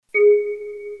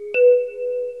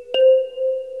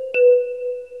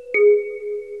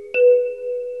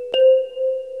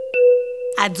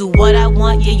I do what I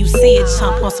want, yeah, you see it,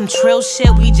 chump. On some trill shit,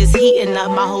 we just heating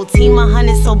up. My whole team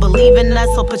 100, so believe in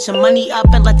us. So put your money up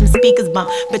and let them speakers bump.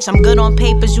 Bitch, I'm good on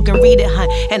papers, you can read it, hun.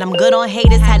 And I'm good on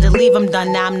haters, had to leave them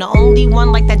done. Now I'm the only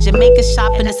one like that Jamaica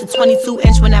shop, and it's a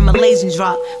 22-inch when that Malaysian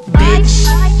drop. Bitch,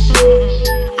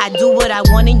 I do what I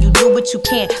want and you do what you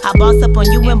can. I boss up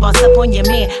on you and boss up on your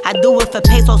man. I do it for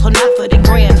pesos, so not for the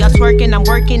gram. Y'all twerking, I'm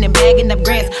working and bagging up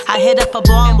grants. I hit up a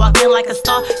bar and walk in like a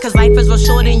star, cause life is real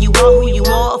short and you are who you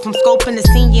are. From scoping the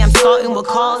scene, yeah, I'm starting with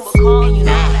calls. And you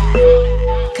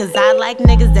know, cause I like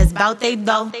niggas that's bout they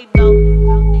dough.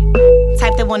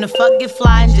 Type that wanna fuck, get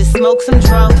fly, and just smoke some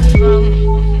drugs.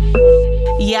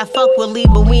 Yeah, I fuck with Lee,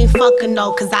 but we ain't fucking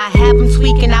no. Cause I have him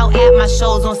tweaking out at my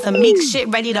shows on some meek shit,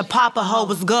 ready to pop a hoe.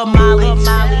 What's good, Molly?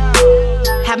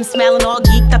 Have him smiling all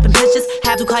geeked up in pictures.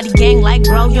 Have Ducati gang like,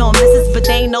 bro, you don't miss us. But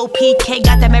they ain't no PK,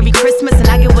 got that Merry Christmas, and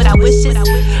I get what I wishes.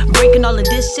 Breaking all the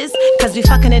dishes, cause we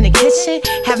fucking in the kitchen.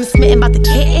 Have him smitten about the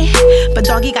kitten, but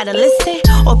doggy gotta listen,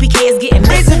 or PK is getting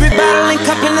missing. Raise every bottle and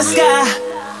cup in the sky.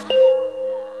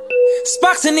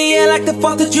 Sparks in the air like the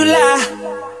 4th of July.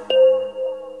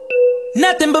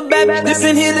 Nothing but bad bitches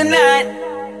in here tonight.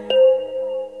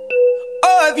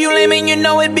 Oh, if you lame and you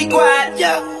know it, be quiet.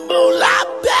 Yeah, moolah,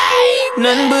 babe.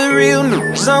 Nothing but real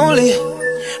news only.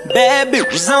 Bad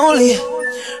bitches only.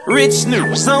 Rich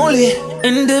news only.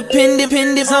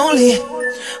 Independent only.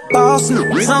 Boss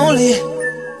news only.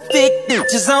 Thick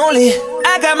bitches only.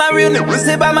 I got my real niggas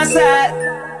here by my side.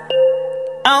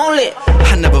 Only.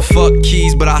 I never fuck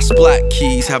keys, but I splat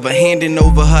keys. Have her handing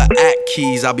over her act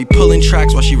keys. I be pulling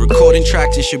tracks while she recording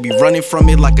tracks, and she'll be running from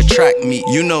it like a track meet.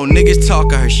 You know niggas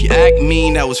talk, I heard she act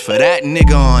mean. That was for that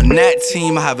nigga on that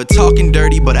team. I have her talking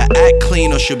dirty, but I act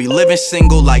clean. Or she'll be living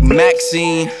single like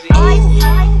Maxine.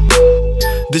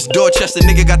 This Dorchester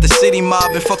nigga got the city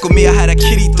mob. And fuck with me, I had a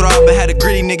kitty throb. And had the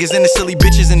gritty niggas and the silly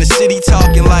bitches in the city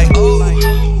talking like,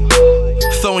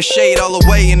 throwing shade all the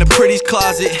way in the pretty's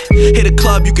closet. Hit a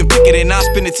club, you can pick it, and I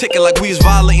spin the ticket like we was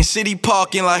violating city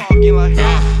parking. Like,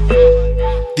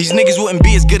 these niggas wouldn't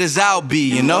be as good as I'll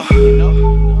be, you know?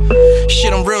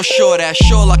 Shit, I'm real sure that,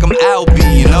 sure like I'm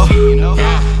Albie, you know?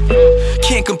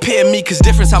 Can't compare me, cause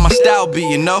difference how my style be,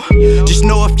 you know? Just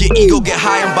know if your ego get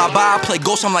high and bye-bye, I play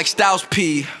Ghost, I'm like Styles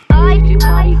P.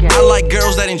 I like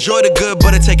girls that enjoy the good,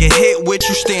 but it take a hit with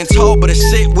you. Stand tall, but it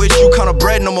sit with you. Count of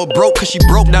bread, no more broke, cause she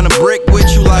broke down a brick with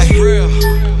you. Like,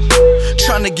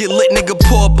 tryna get lit, nigga,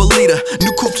 pour up a liter.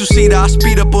 New coupe 2-seater, I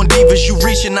speed up on divas. You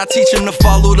reach and I teach him to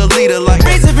follow the leader. Like,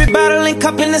 raise every bottle and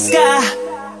cup in the sky.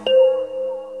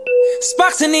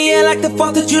 Sparks in the air like the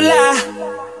 4th of July.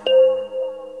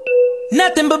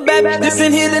 Nothing but bad bitches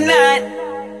in here tonight.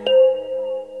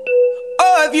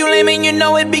 Oh, if you lame and you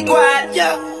know it, be quiet.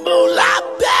 Yeah, moolah,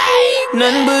 babe.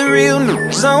 Nothing but real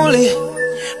news only.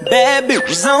 Bad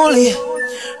bitches only.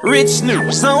 Rich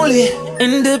news only.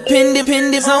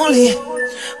 Independent only.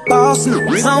 Boss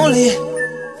news only.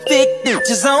 Thick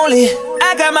bitches only.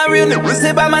 I got my real niggas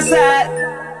here by my side.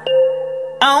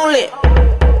 Only.